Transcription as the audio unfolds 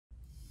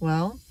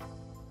well,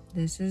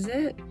 this is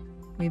it.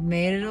 We've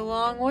made it a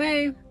long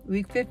way.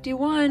 Week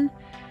 51.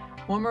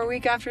 One more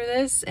week after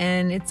this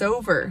and it's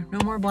over. No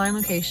more blind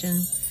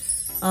location.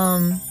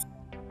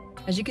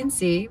 As you can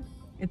see,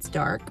 it's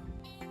dark.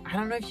 I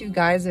don't know if you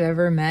guys have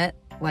ever met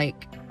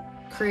like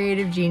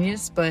creative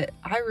genius, but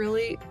I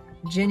really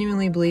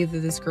genuinely believe that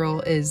this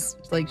girl is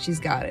like, she's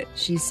got it.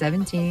 She's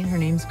 17. Her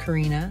name's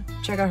Karina.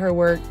 Check out her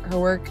work. Her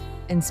work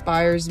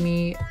inspires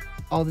me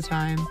all the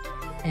time.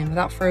 And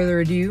without further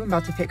ado, I'm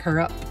about to pick her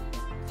up.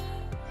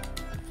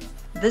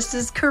 This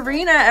is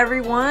Karina,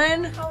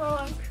 everyone. Hello,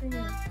 I'm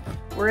Karina.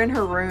 We're in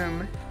her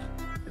room.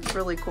 It's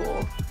really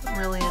cool. I'm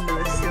really into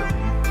this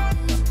ceiling.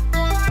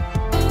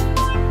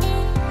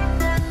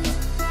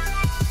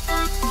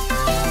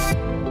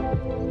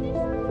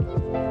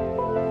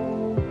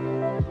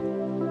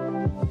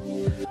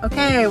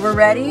 Okay, we're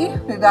ready.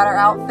 We've got our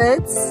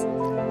outfits.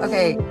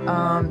 Okay,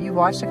 you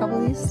watched a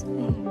couple of these?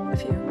 A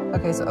few.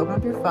 Okay, so open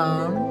up your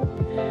phone.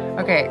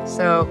 Okay,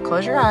 so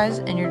close your eyes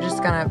and you're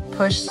just gonna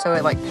push so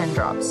it like pen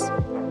drops.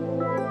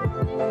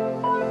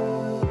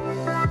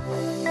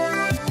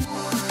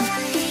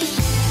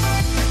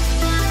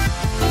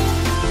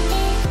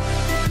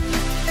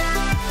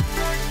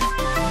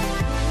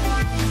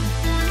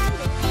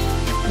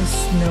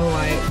 No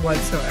light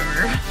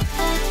whatsoever.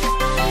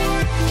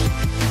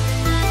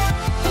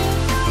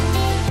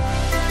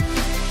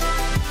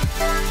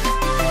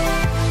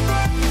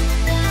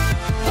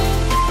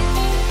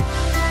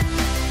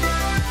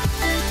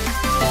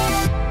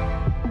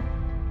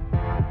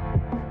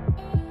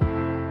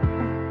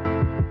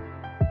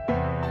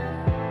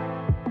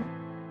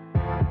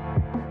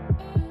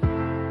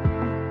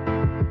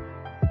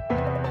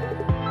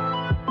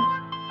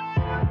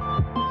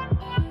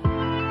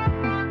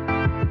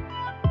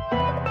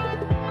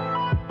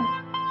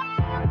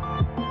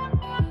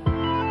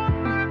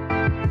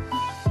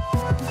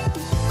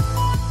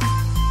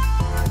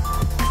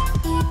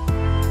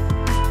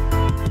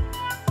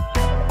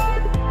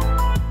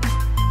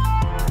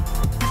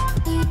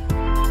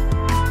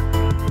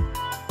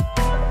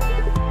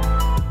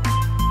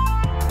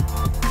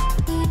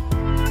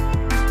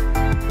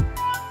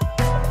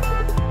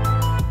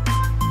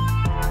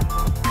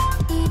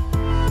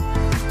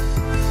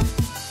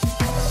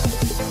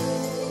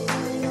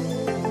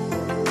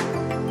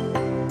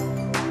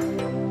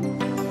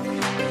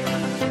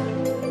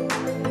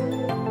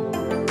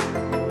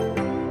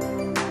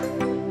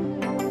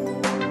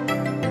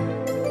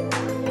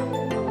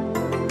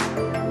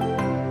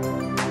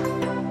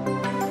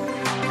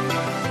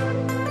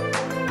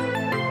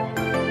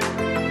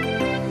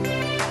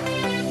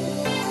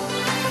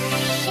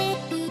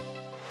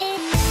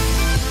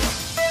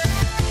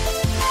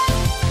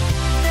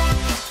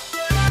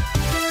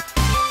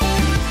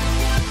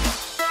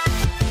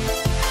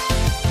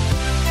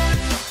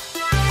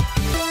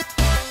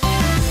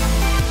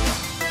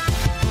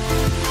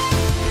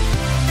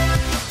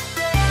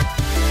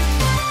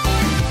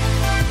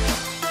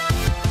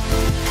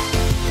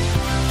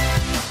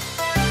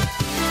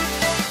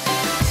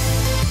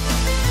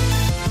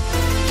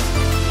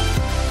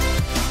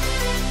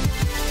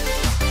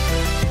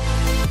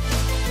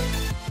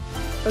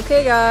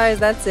 Okay guys,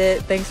 that's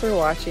it. Thanks for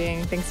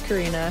watching. Thanks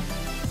Karina.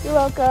 You're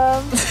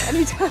welcome.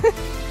 Anytime.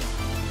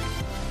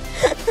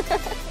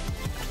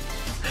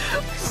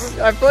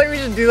 I feel like we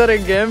should do that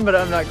again, but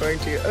I'm not going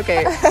to.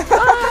 Okay,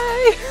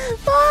 bye!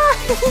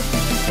 Bye!